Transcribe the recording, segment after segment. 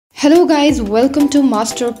Hello guys, welcome to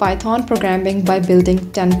Master Python Programming by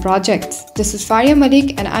Building 10 Projects. This is Faria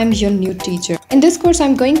Malik and I'm your new teacher. In this course,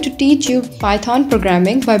 I'm going to teach you Python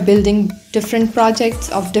programming by building different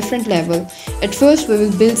projects of different level. At first, we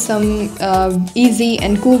will build some easy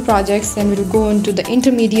and cool projects, then we'll go into the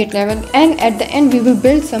intermediate level, and at the end, we will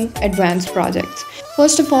build some advanced projects.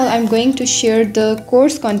 First of all, I'm going to share the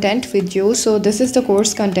course content with you. So this is the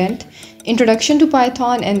course content. Introduction to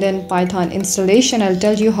Python and then Python installation. I'll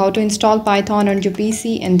tell you how to install Python on your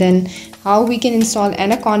PC and then how we can install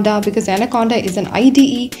Anaconda, because Anaconda is an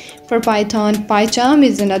IDE for Python. PyCharm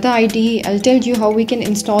is another IDE. I'll tell you how we can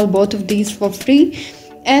install both of these for free.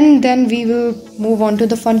 And then we will move on to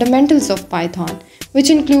the fundamentals of Python,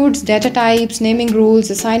 which includes data types, naming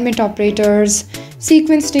rules, assignment operators,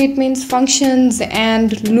 sequence statements, functions,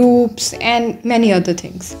 and loops, and many other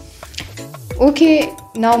things. Okay,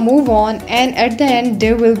 now move on, and at the end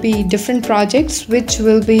there will be different projects, which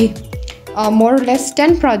will be more or less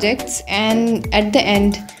 10 projects, and at the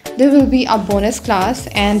end there will be a bonus class,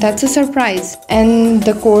 and that's a surprise, and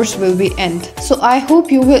the course will be end. So I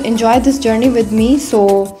hope you will enjoy this journey with me.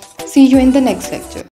 So see you in the next lecture.